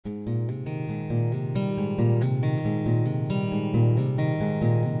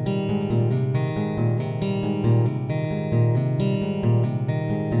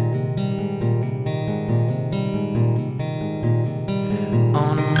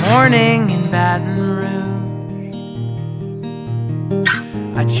morning in Baton Rouge,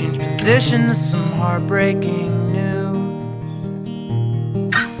 I changed position to some heartbreaking news.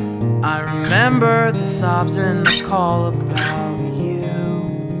 I remember the sobs and the call about you,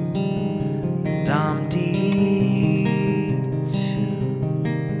 and I'm detuned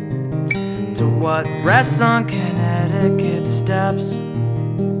to what rests on Connecticut steps.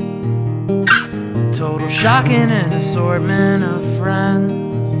 Total shock and an assortment of friends,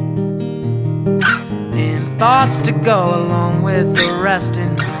 and thoughts to go along with the rest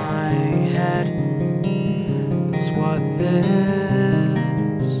in my head. It's what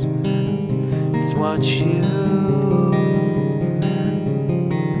this meant, it's what you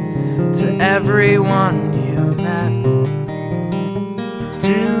meant to everyone you met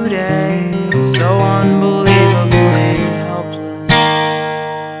today. I'm so unbelievably helpless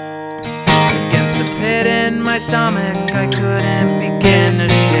against the pit in my stomach I couldn't begin to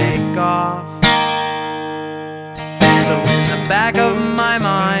shake off. So in the back of my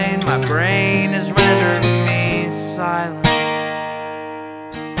mind, my brain has rendered me silent,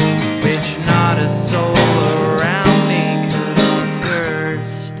 which not a soul around me could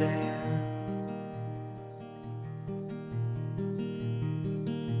understand.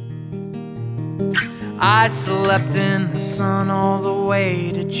 I slept in the sun all the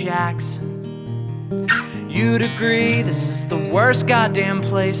way to Jackson. You'd agree this is the worst goddamn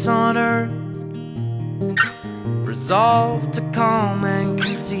place on earth. Resolved to calm and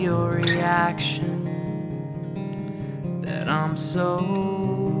conceal reaction, that I'm so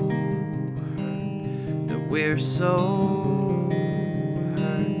hurt, that we're so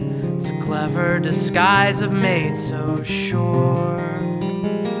hurt. It's a clever disguise I've made so sure.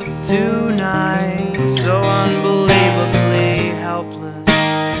 Tonight, I'm so unbelievably helpless.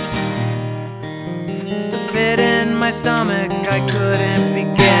 It's the pit in my stomach I couldn't